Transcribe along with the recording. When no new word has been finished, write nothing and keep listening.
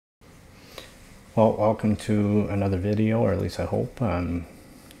Well, welcome to another video, or at least I hope.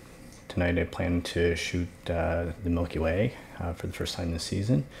 Tonight I plan to shoot the Milky Way for the first time this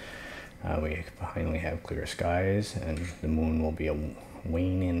season. We finally have clear skies, and the moon will be a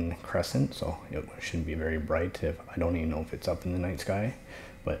waning crescent, so it shouldn't be very bright. I don't even know if it's up in the night sky,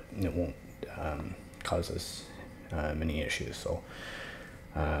 but it won't cause us many issues. So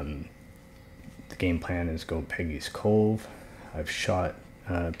the game plan is go Peggy's Cove. I've shot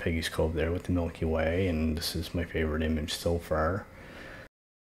Peggy's Cove there with the Milky Way, and this is my favorite image so far.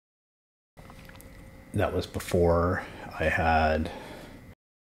 That was before I had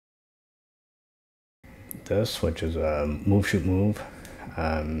this, which is a move shoot move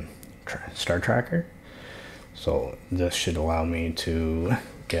star tracker. So this should allow me to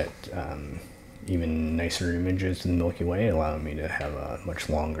get even nicer images in the Milky Way, allowing me to have a much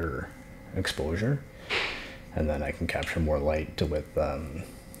longer exposure. And then I can capture more light with a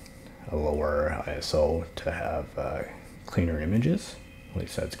lower ISO to have cleaner images. At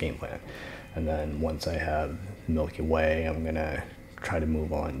least that's game plan. And then once I have the Milky Way, I'm gonna try to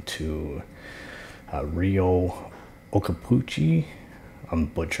move on to Rho Ophiuchi. I'm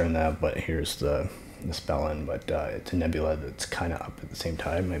butchering that, but here's the spelling. But it's a nebula that's kind of up at the same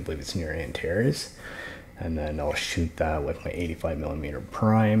time. I believe it's near Antares. And then I'll shoot that with my 85mm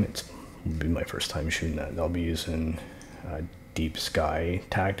prime. Will be my first time shooting that. I'll be using deep sky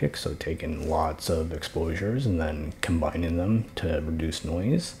tactics, so taking lots of exposures and then combining them to reduce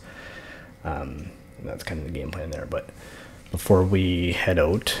noise. And that's kind of the game plan there. But before we head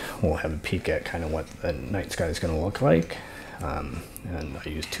out, we'll have a peek at kind of what the night sky is going to look like. And I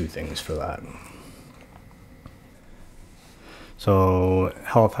use two things for that. So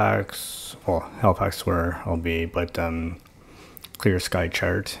Halifax is where I'll be, but clear sky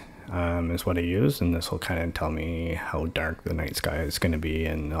chart is what I use, and this will kind of tell me how dark the night sky is going to be,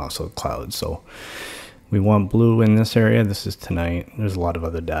 and also clouds. So we want blue in this area. This is tonight. There's a lot of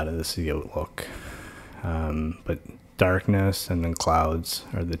other data. This is the outlook, but darkness and then clouds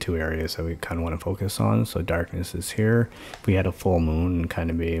are the two areas that we kind of want to focus on. So darkness is here. If we had a full moon and kind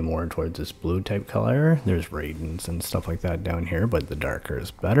of be more towards this blue type color, there's radons and stuff like that down here, but the darker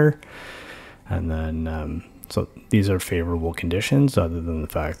is better. And then so these are favorable conditions, other than the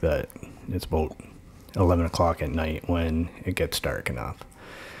fact that it's about 11 o'clock at night when it gets dark enough.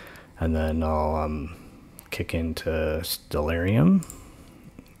 And then I'll kick into stellarium.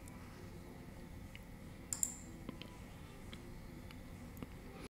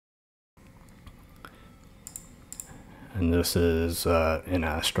 And this is an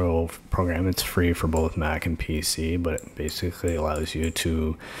Astro program. It's free for both Mac and PC, but it basically allows you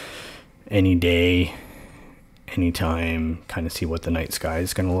to any day, anytime, kind of see what the night sky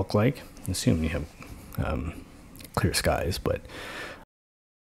is going to look like. Assuming you have clear skies, but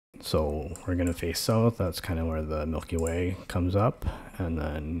so we're going to face south. That's kind of where the Milky Way comes up, and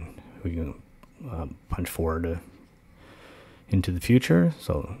then we can punch forward into the future.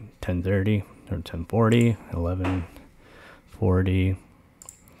 So 10:30 or 10:40, 11:40,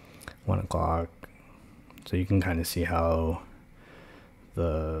 1 o'clock. So you can kind of see how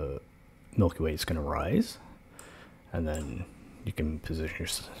the Milky Way is going to rise. And then you can position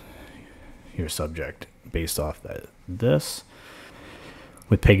your subject based off this.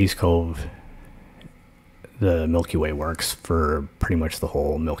 With Peggy's Cove, the Milky Way works for pretty much the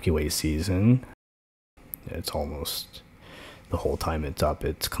whole Milky Way season. It's almost the whole time it's up.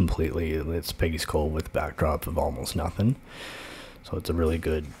 It's Peggy's Cove with a backdrop of almost nothing. So it's a really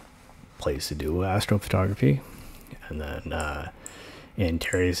good place to do astrophotography. And then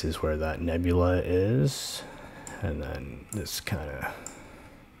Antares is where that nebula is. And then this kind of,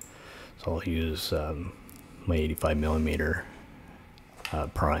 so I'll use my 85mm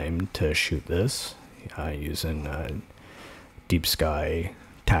prime to shoot this using deep sky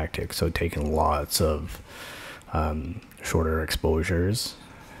tactics, so taking lots of shorter exposures,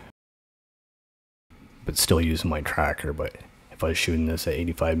 but still using my tracker. But if I was shooting this at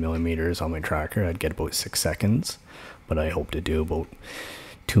 85mm on my tracker, I'd get about 6 seconds, but I hope to do about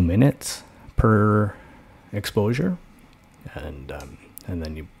 2 minutes per exposure. And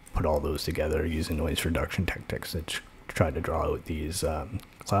then you put all those together using noise reduction tactics to try to draw out these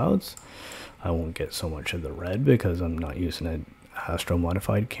clouds. I won't get so much of the red because I'm not using an Astro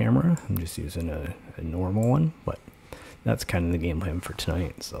modified camera. I'm just using a normal one, but that's kind of the game plan for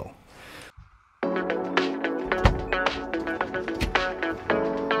tonight. So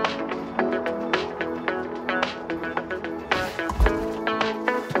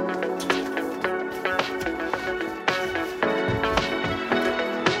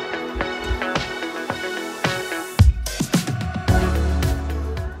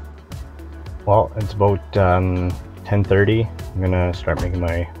Well, it's about 10:30. I'm gonna start making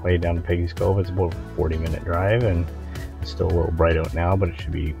my way down to Peggy's Cove. It's about a 40-minute drive, and it's still a little bright out now, but it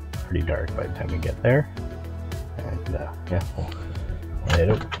should be pretty dark by the time we get there. And yeah, we'll head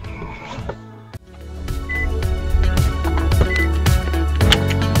out.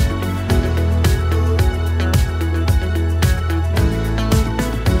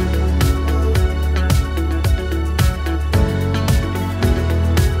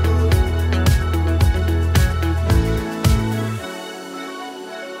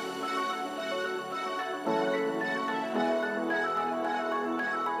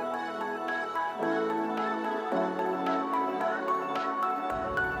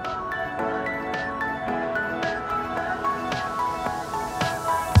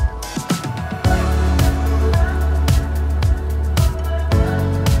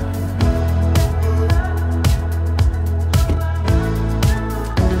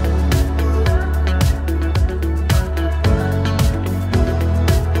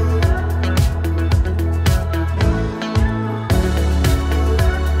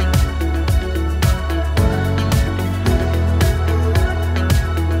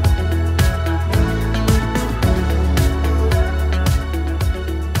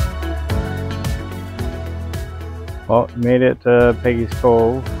 Well, made it to Peggy's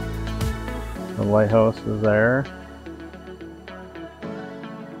Cove. The lighthouse is there.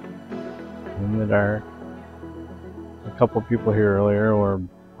 In the dark. A couple people here earlier, or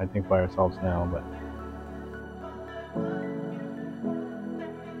I think by ourselves now, but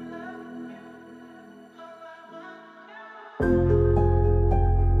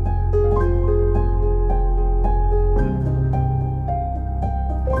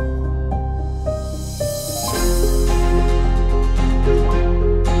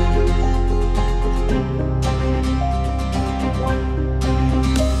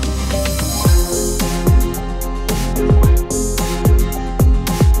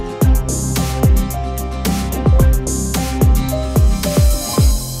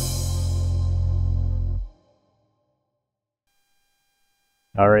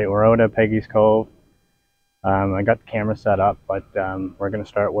alright, we're out at Peggy's Cove. I got the camera set up, but we're going to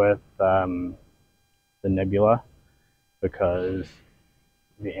start with the nebula, because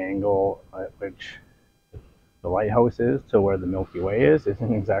the angle at which the lighthouse is to where the Milky Way is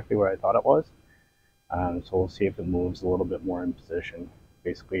isn't exactly where I thought it was. So we'll see if it moves a little bit more in position.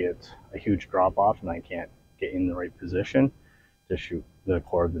 Basically, it's a huge drop off and I can't get in the right position to shoot the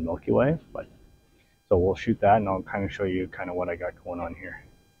core of the Milky Way. But so we'll shoot that, and I'll kind of show you kind of what I got going on here.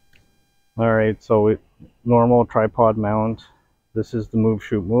 Alright, so normal tripod mount. This is the move,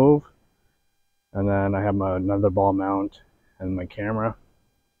 shoot, move. And then I have another ball mount and my camera,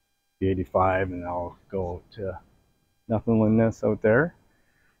 the 85, and I'll go to nothingness out there.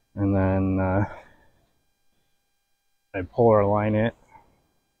 And then I polar align it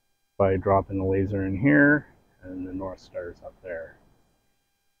by dropping the laser in here, and the North Star's up there.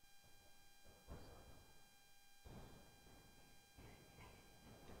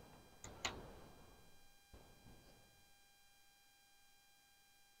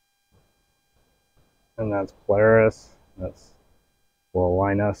 And that's Polaris. That's will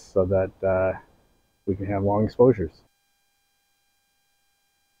align us so that we can have long exposures.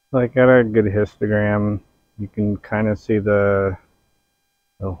 So I got a good histogram. You can kind of see the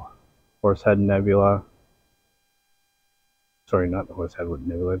Horsehead Nebula. Sorry, not the Horsehead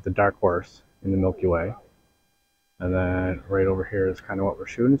Nebula, the Dark Horse in the Milky Way. And then right over here is kind of what we're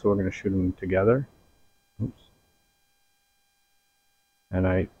shooting, so we're going to shoot them together. Oops. And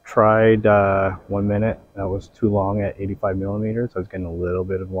I tried 1 minute. That was too long at 85 millimeters. I was getting a little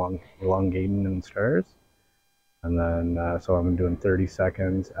bit of elongating in the stars. And then, so I'm doing 30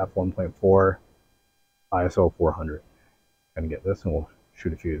 seconds, f1.4, ISO 400. Gonna get this, and we'll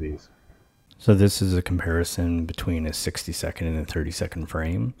shoot a few of these. So this is a comparison between a 60-second and a 30-second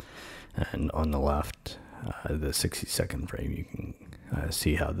frame. And on the left, the 60-second frame, you can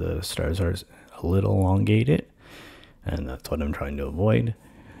see how the stars are a little elongated. And that's what I'm trying to avoid.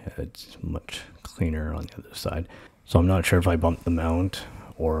 It's much cleaner on the other side. So I'm not sure if I bumped the mount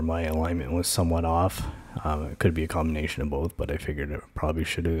or my alignment was somewhat off. It could be a combination of both, but I figured it probably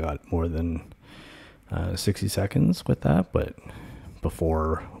should have got more than 60 seconds with that. But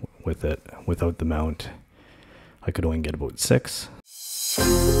before, without the mount, I could only get about 6.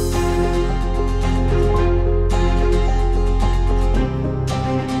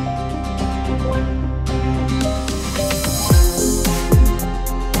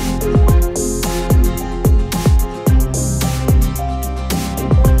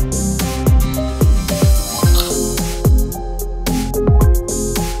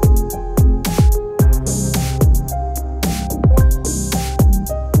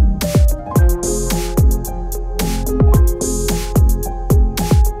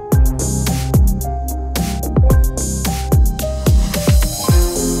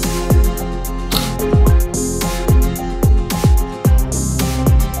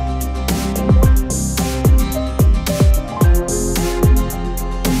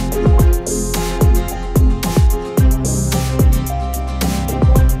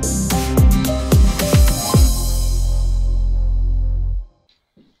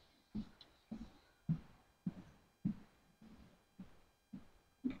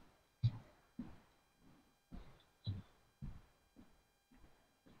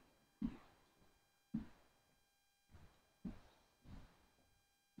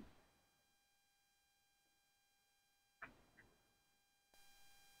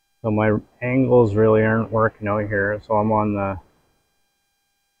 So my angles really aren't working out here, so I'm on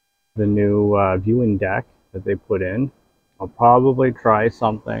the new viewing deck that they put in. I'll probably try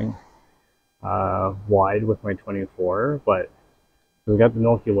something wide with my 24, but we got the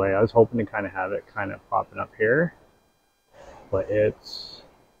Milky Way. I was hoping to kind of have it kind of popping up here, but it's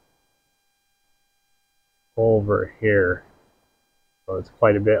over here, so it's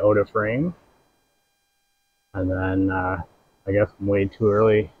quite a bit out of frame. And then I guess I'm way too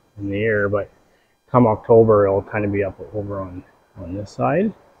early in the year, but come October it'll kind of be up over on this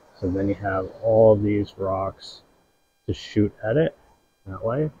side. So then you have all these rocks to shoot at it that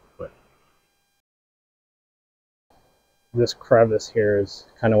way. But this crevice here is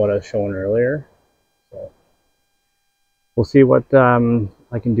kind of what I was showing earlier. So we'll see what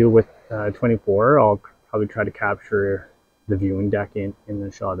I can do with 24. I'll probably try to capture the viewing deck in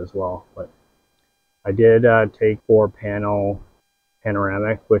the shot as well. But I did take 4-panel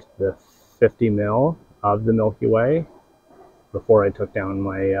panoramic with the 50 mil of the Milky Way before I took down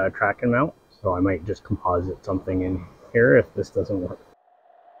my tracking mount. So I might just composite something in here if this doesn't work.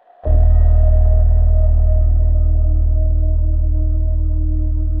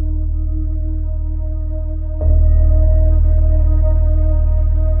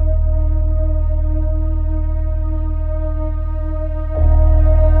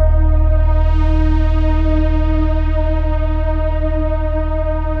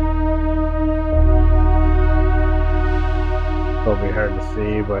 It'll be hard to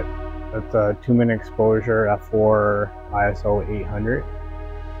see, but it's a 2-minute exposure, f4, ISO 800,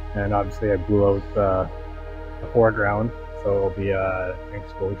 and obviously I blew out the foreground, so it'll be an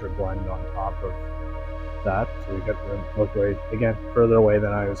exposure blend on top of that. So we got the Milky Way again further away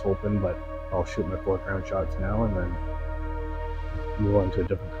than I was hoping, but I'll shoot my foreground shots now and then move on to a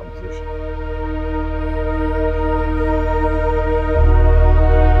different composition.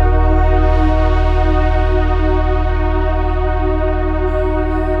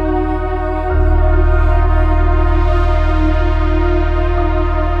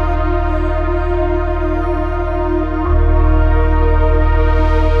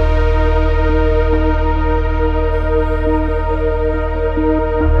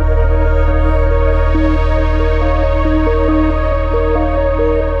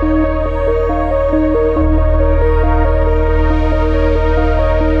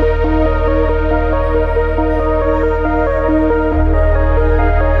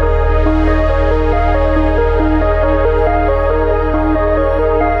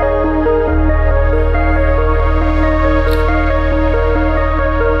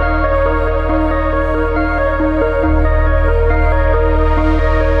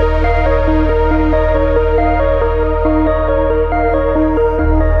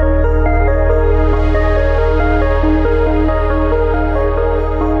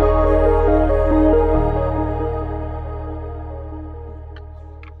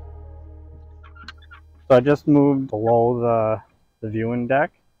 So I just moved below the viewing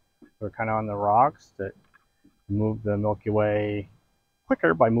deck. We're kind of on the rocks to move the Milky Way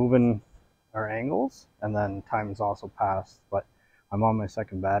quicker by moving our angles, and then time has also passed, but I'm on my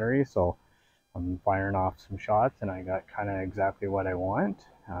second battery, so I'm firing off some shots and I got kind of exactly what I want.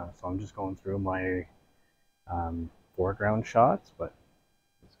 So I'm just going through my foreground shots, but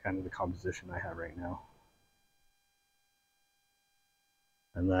it's kind of the composition I have right now.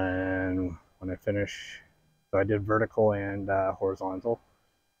 And then when I finish, so I did vertical and horizontal.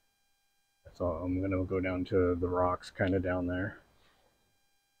 So I'm going to go down to the rocks kind of down there.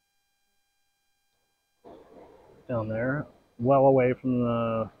 Down there, well away from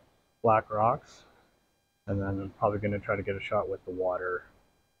the black rocks. And then I'm probably going to try to get a shot with the water.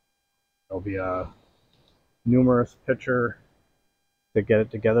 There'll be a numerous picture to get it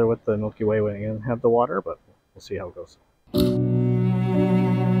together with the Milky Way when you have the water, but we'll see how it goes.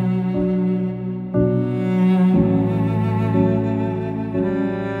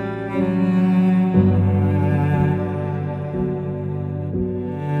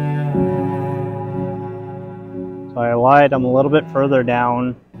 So I lied, I'm a little bit further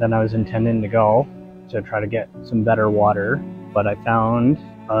down than I was intending to go to try to get some better water, but I found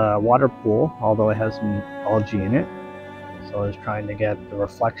a water pool, although it has some algae in it. So I was trying to get the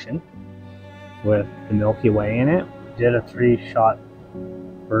reflection with the Milky Way in it. Did a 3-shot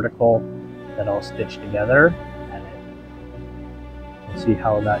vertical that I'll stitch together, and we'll see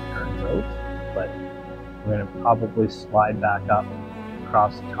how that turns out. But I'm going to probably slide back up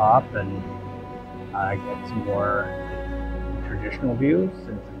across the top and get some more traditional views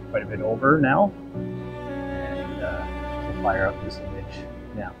since it's quite a bit over now. And we'll fire up this image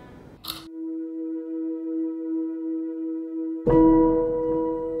now.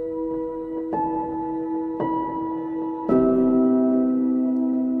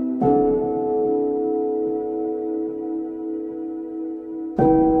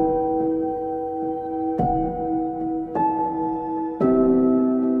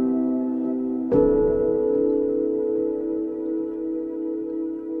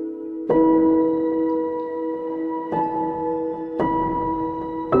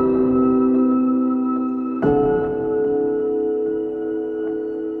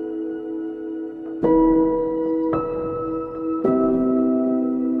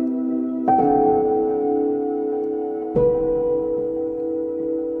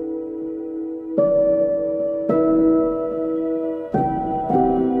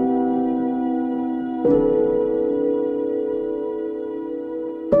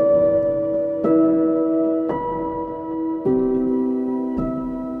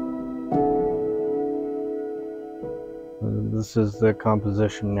 This is the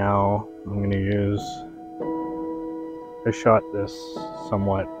composition now I'm going to use. I shot this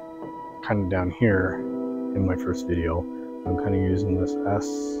somewhat kind of down here in my first video. I'm kind of using this S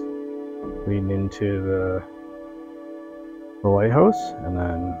leading into the lighthouse, and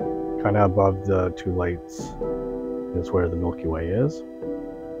then kind of above the two lights is where the Milky Way is.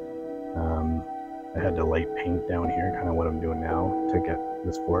 I had to light paint down here, kind of what I'm doing now, to get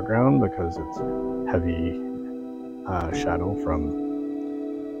this foreground because it's heavy shadow from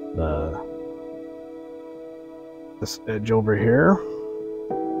this edge over here,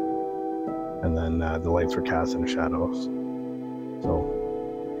 and then the lights were casting shadows.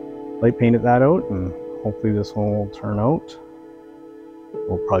 So light painted that out, and hopefully this one will turn out.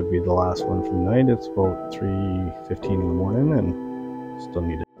 Will probably be the last one for the night. It's about 3:15 in the morning, and still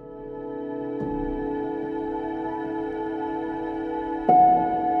need it.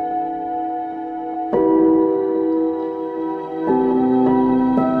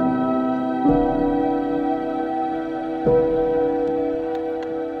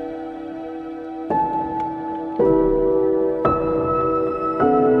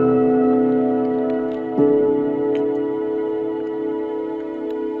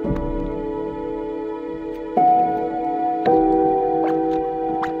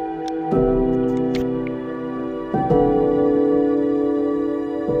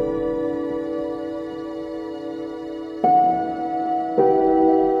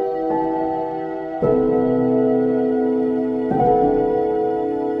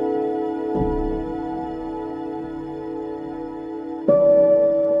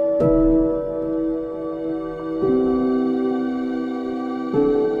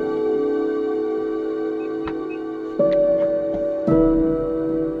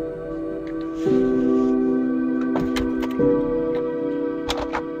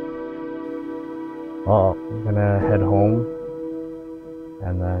 Well, I'm gonna head home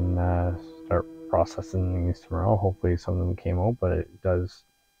and then start processing these tomorrow. Hopefully some of them came out, but it does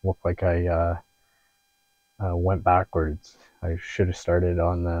look like I went backwards. I should have started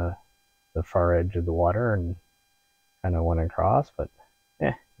on the far edge of the water and kind of went across, but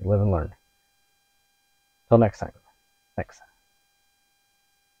yeah, you live and learn. Till next time. Thanks.